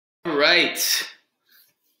right.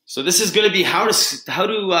 So this is going to be how to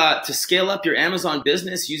scale up your Amazon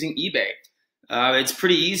business using eBay. It's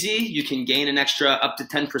pretty easy. You can gain an extra up to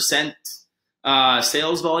 10%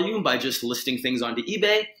 sales volume by just listing things onto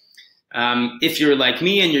eBay. If you're like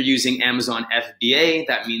me and you're using Amazon FBA,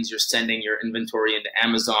 that means you're sending your inventory into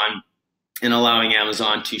Amazon and allowing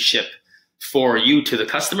Amazon to ship for you to the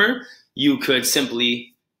customer. You could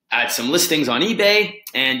simply add some listings on eBay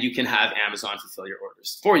and you can have Amazon fulfill your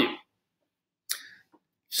orders for you.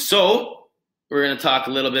 So we're going to talk a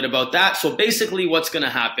little bit about that. So basically what's going to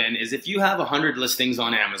happen is if you have 100 listings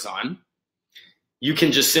on Amazon, you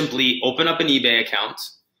can just simply open up an eBay account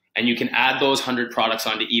and you can add those 100 products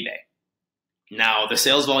onto eBay. Now the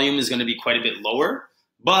sales volume is going to be quite a bit lower,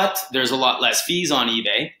 but there's a lot less fees on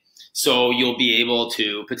eBay. So you'll be able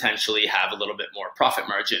to potentially have a little bit more profit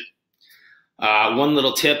margin. One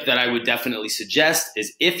little tip that I would definitely suggest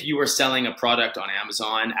is if you are selling a product on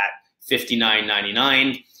Amazon at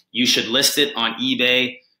 $59.99, you should list it on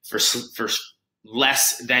eBay for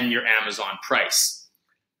less than your Amazon price,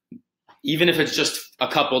 even if it's just a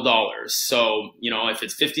couple dollars. So, if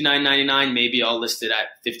it's $59.99, maybe I'll list it at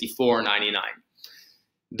 $54.99.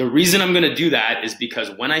 The reason I'm going to do that is because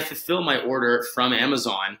when I fulfill my order from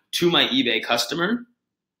Amazon to my eBay customer,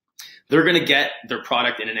 they're going to get their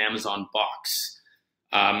product in an Amazon box.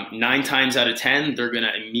 9 times out of 10, they're going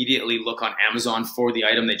to immediately look on Amazon for the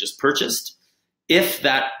item they just purchased. If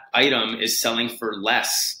that item is selling for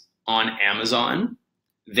less on Amazon,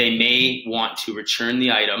 they may want to return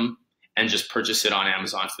the item and just purchase it on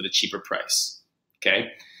Amazon for the cheaper price.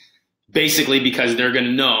 Okay? Basically because they're going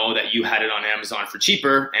to know that you had it on Amazon for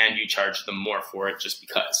cheaper and you charged them more for it just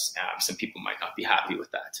because. Some people might not be happy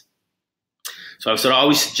with that. So I would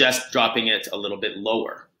always suggest dropping it a little bit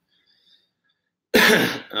lower.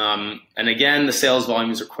 And again, the sales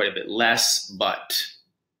volumes are quite a bit less, but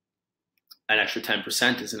an extra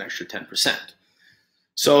 10% is an extra 10%.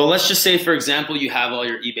 So let's just say, for example, you have all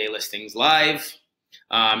your eBay listings live,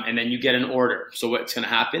 and then you get an order. So what's going to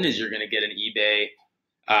happen is you're going to get an eBay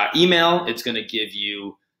email. It's going to give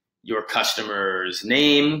you your customer's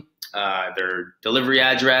name, their delivery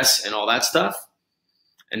address, and all that stuff.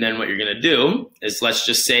 And then what you're going to do is, let's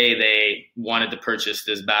just say they wanted to purchase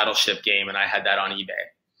this Battleship game and I had that on eBay.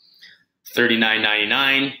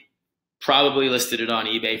 $39.99, probably listed it on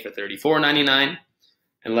eBay for $34.99.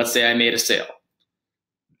 And let's say I made a sale.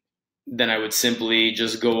 Then I would simply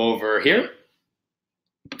just go over here.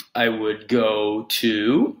 I would go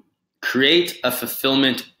to create a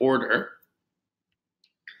fulfillment order.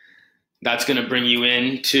 That's going to bring you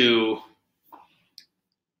into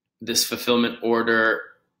this fulfillment order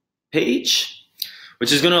page,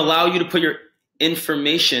 which is going to allow you to put your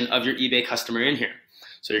information of your eBay customer in here.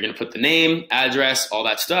 So you're going to put the name, address, all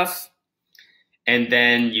that stuff. And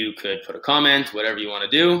then you could put a comment, whatever you want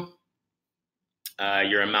to do,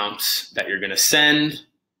 your amount that you're going to send,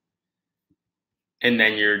 and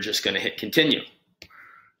then you're just going to hit continue.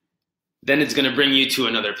 Then it's going to bring you to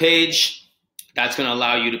another page. That's going to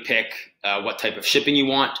allow you to pick what type of shipping you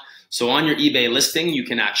want. So on your eBay listing, you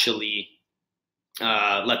can actually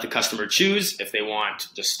let the customer choose. If they want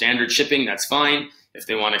just standard shipping, that's fine. If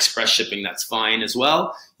they want express shipping, that's fine as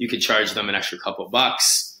well. You could charge them an extra couple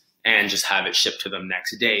bucks and just have it shipped to them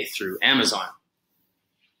next day through Amazon.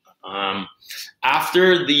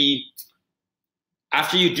 After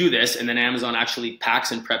you do this, and then Amazon actually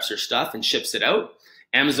packs and preps your stuff and ships it out,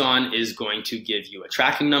 Amazon is going to give you a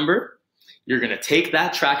tracking number. You're going to take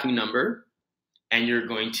that tracking number and you're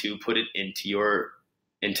going to put it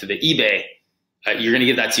into the eBay. You're going to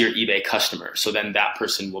give that to your eBay customer. So then that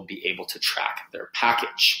person will be able to track their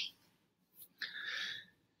package.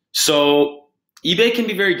 So eBay can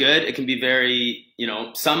be very good. It can be very,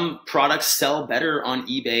 some products sell better on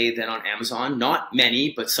eBay than on Amazon. Not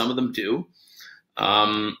many, but some of them do.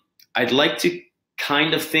 I'd like to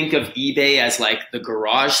kind of think of eBay as like the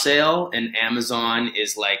garage sale and Amazon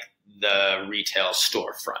is like the retail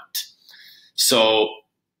storefront. So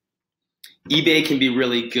eBay can be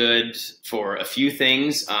really good for a few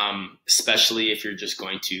things, especially if you're just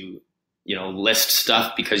going to, list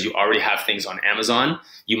stuff because you already have things on Amazon.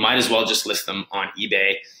 You might as well just list them on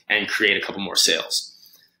eBay and create a couple more sales.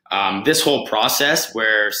 This whole process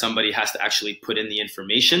where somebody has to actually put in the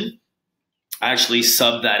information, I actually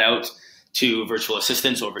sub that out to virtual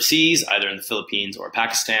assistants overseas, either in the Philippines or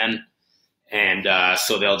Pakistan. And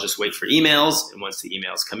so they'll just wait for emails. And once the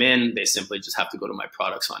emails come in, they simply just have to go to my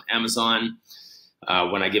products on Amazon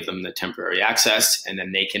when I give them the temporary access. And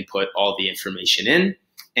then they can put all the information in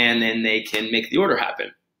and then they can make the order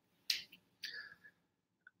happen.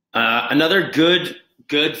 Another good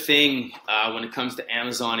good thing when it comes to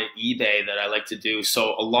Amazon and eBay that I like to do.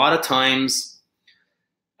 So a lot of times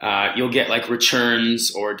you'll get like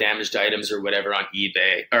returns or damaged items or whatever on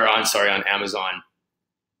eBay, or on Amazon.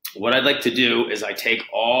 What I'd like to do is I take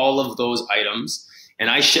all of those items and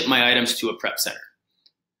I ship my items to a prep center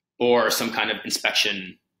or some kind of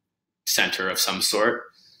inspection center of some sort.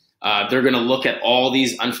 They're going to look at all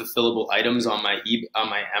these unfulfillable items on my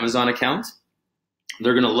Amazon account.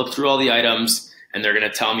 They're going to look through all the items and they're going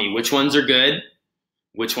to tell me which ones are good,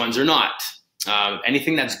 which ones are not.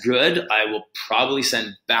 Anything that's good, I will probably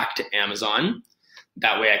send back to Amazon.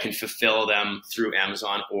 That way I can fulfill them through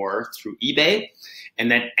Amazon or through eBay. And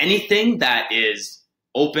then anything that is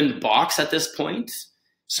opened box at this point,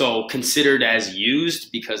 so considered as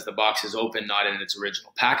used because the box is open, not in its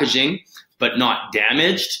original packaging, but not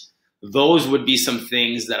damaged, those would be some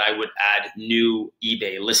things that I would add new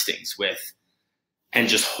eBay listings with and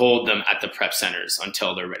just hold them at the prep centers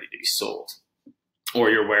until they're ready to be sold, or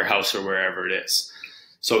your warehouse or wherever it is.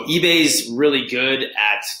 So eBay's really good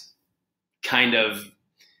at kind of,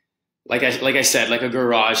 like I said, like a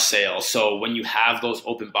garage sale. So when you have those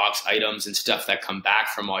open box items and stuff that come back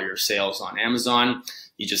from all your sales on Amazon,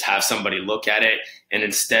 you just have somebody look at it, and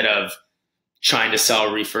instead of trying to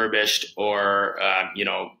sell refurbished or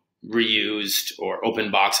reused or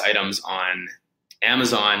open box items on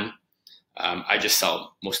Amazon, I just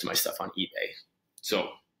sell most of my stuff on eBay. So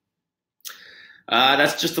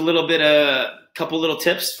that's just a couple little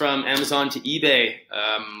tips from Amazon to eBay.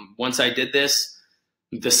 Once I did this,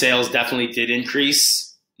 the sales definitely did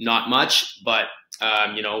increase, not much, but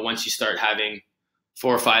once you start having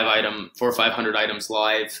 400 or 500 items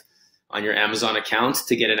live on your Amazon account,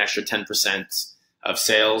 to get an extra 10% of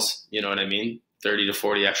sales, you know what I mean? 30 to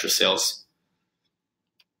 40 extra sales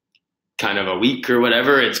kind of a week or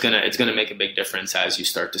whatever, it's gonna make a big difference as you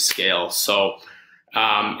start to scale. So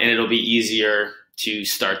and it'll be easier to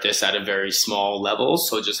start this at a very small level.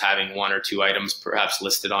 So just having 1 or 2 items perhaps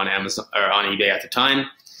listed on Amazon or on eBay at the time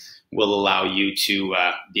will allow you to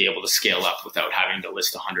be able to scale up without having to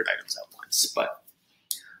list 100 items at once. But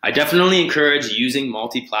I definitely encourage using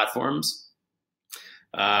multi-platforms.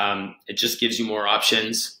 It just gives you more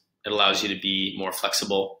options. It allows you to be more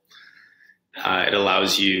flexible. It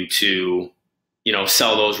allows you to,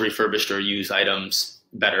 sell those refurbished or used items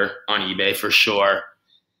better on eBay for sure.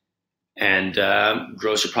 And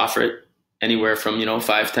grows your profit anywhere from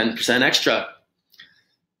 5-10% extra.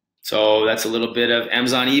 So that's a little bit of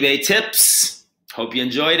Amazon eBay tips. Hope you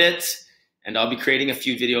enjoyed it, and I'll be creating a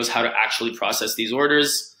few videos how to actually process these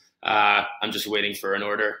orders. I'm just waiting for an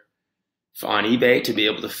order on eBay to be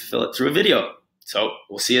able to fulfill it through a video. So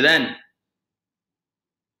we'll see you then.